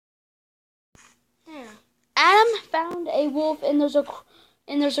found a wolf, and there's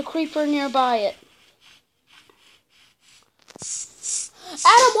a creeper nearby it.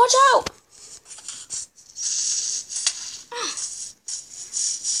 Adam, watch out!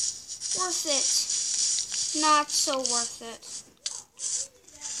 Worth it. Not so worth it.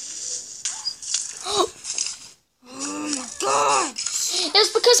 Oh my god!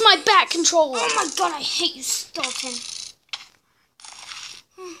 It's because my back controller. Oh my god, I hate you, skeleton.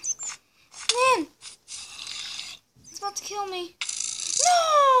 Man! It's about to kill me.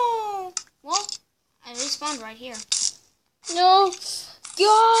 No! Well, I respawned right here. No.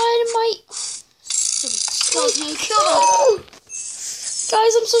 God, my... Stupid skeleton, you killed him.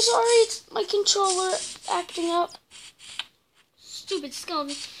 Guys, I'm so sorry. It's my controller acting up. Stupid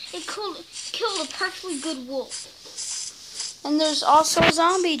skeleton. It killed a perfectly good wolf. And there's also a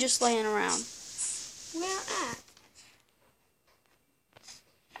zombie just laying around. Where at?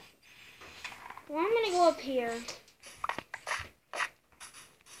 Well, I'm gonna go up here.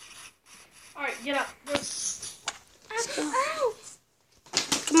 Alright, get up. Ow!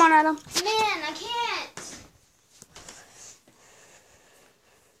 Come on, Adam. Man, I can't. It's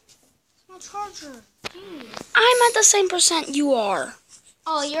my charger. Jeez. I'm at the same percent you are.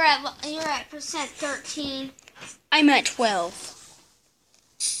 Oh, you're at percent 13. I'm at 12.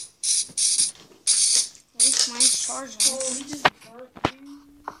 At least mine's charging. Oh, he just burnt you.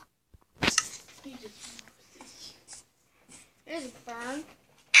 There's a burn.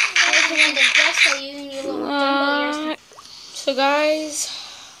 There's the one that just at you and your little jumbo ears. So guys,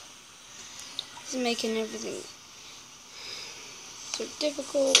 this is making everything so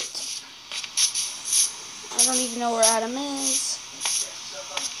difficult. I don't even know where Adam is.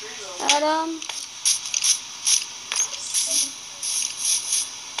 Adam?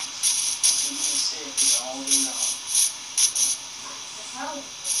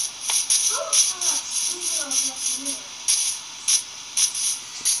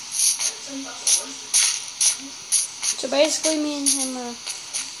 So basically me and him are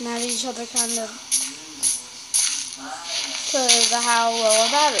mad at each other kind of because of how low our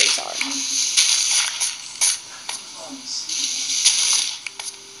batteries are.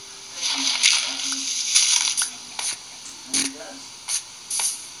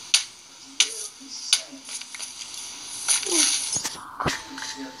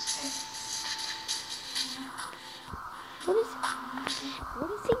 What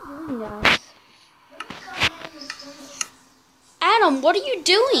is he doing, guys? Adam, what are you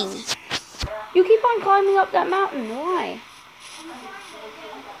doing? You keep on climbing up that mountain. Why?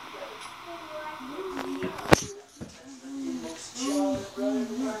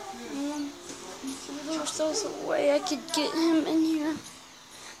 There's still a way I could get him in here.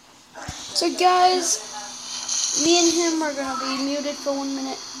 So guys, me and him are gonna be muted for 1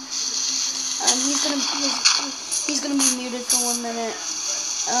 minute. He's gonna be muted for 1 minute.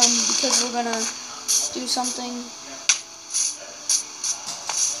 Because we're gonna do something.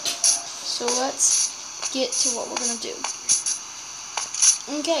 So let's get to what we're gonna do.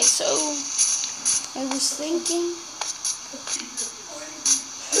 Okay, so I was thinking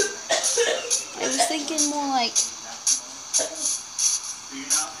more like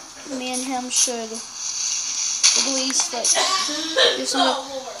me and him should at least like do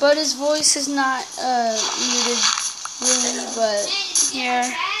something. But his voice is not muted really, but here.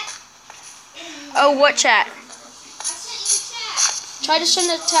 Oh, what chat? Try to send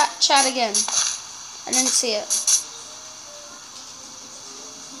the chat again. I didn't see it.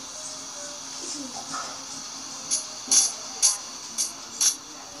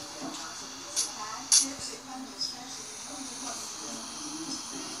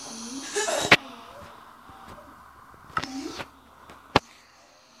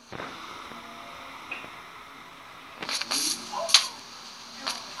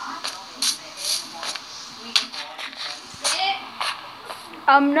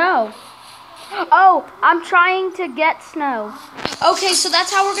 No. Oh, I'm trying to get snow. Okay, so that's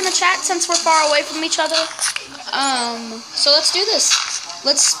how we're gonna chat since we're far away from each other. So let's do this.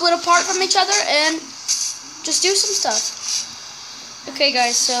 Let's split apart from each other and just do some stuff. Okay,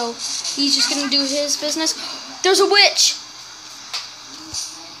 guys, so he's just gonna do his business. There's a witch!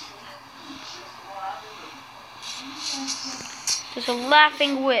 There's a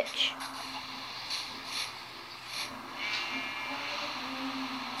laughing witch.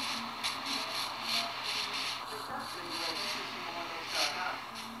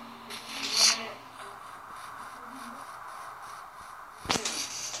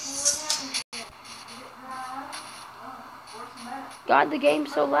 God, the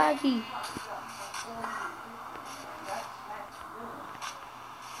game's so laggy.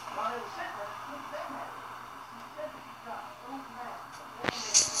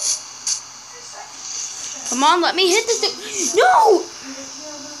 Come on, let me hit the thing. No!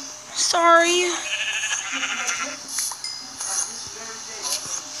 Sorry.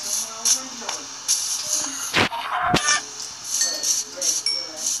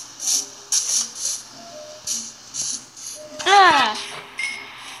 Ah!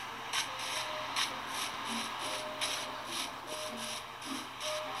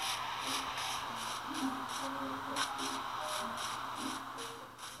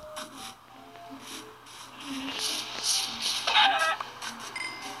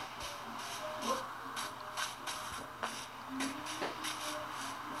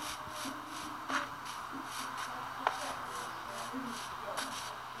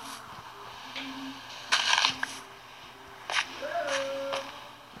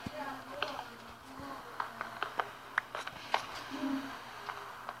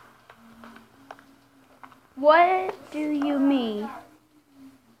 What do you mean?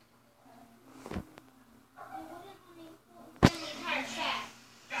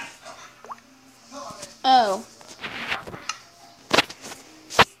 Oh.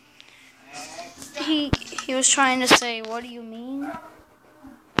 He was trying to say, what do you mean?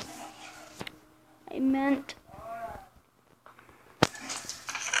 I meant...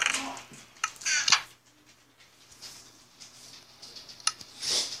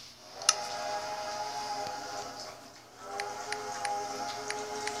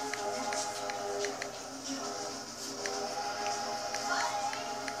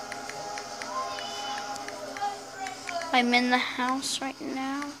 I'm in the house right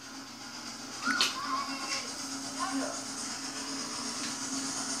now.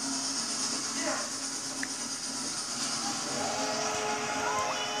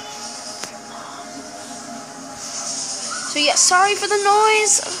 So yeah, sorry for the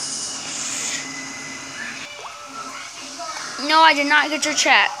noise. No, I did not get your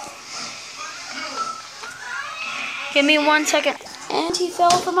chat. Give me 1 second. And he fell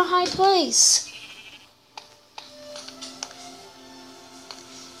from a high place.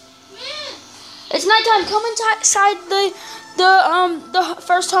 It's nighttime. Come inside the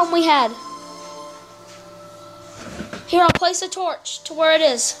first home we had. Here, I'll place a torch to where it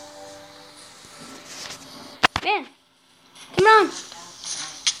is. Man, come on. I'm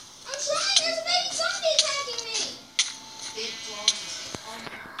trying. There's a baby zombie attacking me.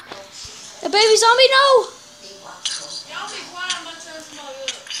 The baby zombie, no. Y'all be quiet. I'm gonna turn somebody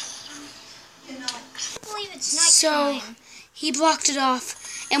up. I can't believe it's So nighttime. he blocked it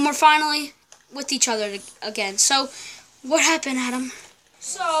off, and we're finally with each other again. So what happened, Adam?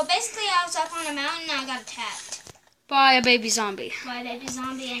 So basically, I was up on a mountain and I got attacked By a baby zombie. by a baby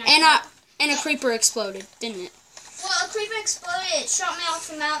zombie And a creeper exploded, didn't it? Well, a creeper exploded. It shot me off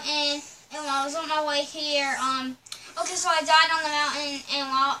the mountain, and while I was on my way here, okay, so I died on the mountain, and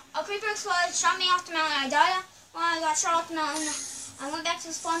while a creeper exploded, shot me off the mountain, I died while I got shot off the mountain. I went back to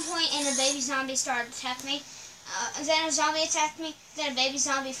the spawn point, and a baby zombie started attacking me. Then a zombie attacked me. Then a baby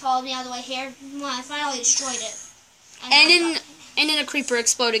zombie followed me all the way here. Well, I finally destroyed it. And then a creeper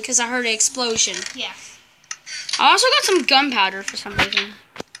exploded because I heard an explosion. Yeah. I also got some gunpowder for some reason.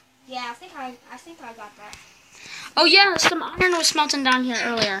 Yeah, I think I got that. Oh yeah, some iron was smelting down here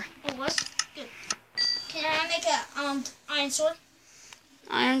earlier. It was good. Can I make a iron sword?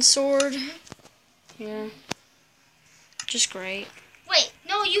 Iron sword. Yeah. Just great. Wait,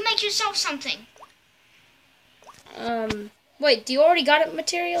 no, you make yourself something. Wait, do you already got it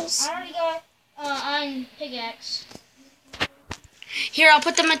materials? I already got iron pickaxe. Here, I'll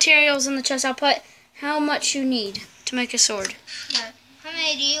put the materials in the chest. I'll put how much you need to make a sword. Yeah. How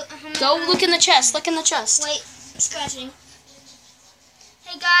many do you? How many, Go look in the chest. Look in the chest. Wait, scratching.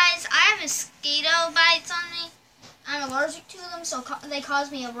 Hey guys, I have mosquito bites on me. I'm allergic to them, so they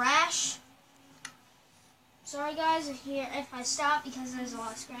cause me a rash. Sorry guys if I stop because there's a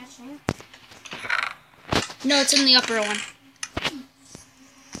lot of scratching. No, it's in the upper one.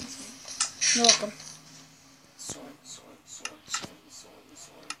 You're welcome. Sword.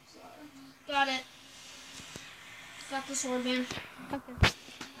 Got it. Got the sword, man. Okay.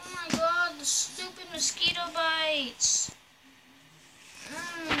 Oh my god, the stupid mosquito bites.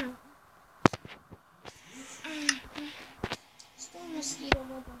 Stupid mosquito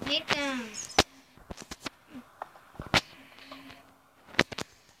bites. I hate them.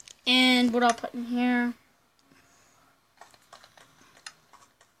 And what I'll put in here.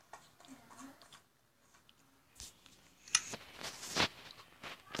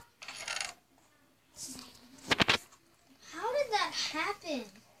 How did that happen?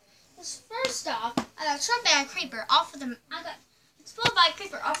 Because first off, I got shot by a creeper off of the. I got exploded by a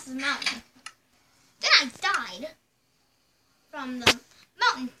creeper off of the mountain. Then I died from the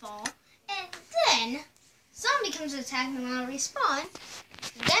mountain fall, and then zombie comes to attack me when I respawn,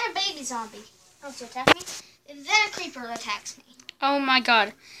 then a baby zombie comes to attack me, and then a creeper attacks me. Oh my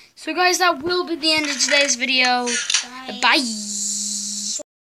god. So guys, that will be the end of today's video. Bye. Bye.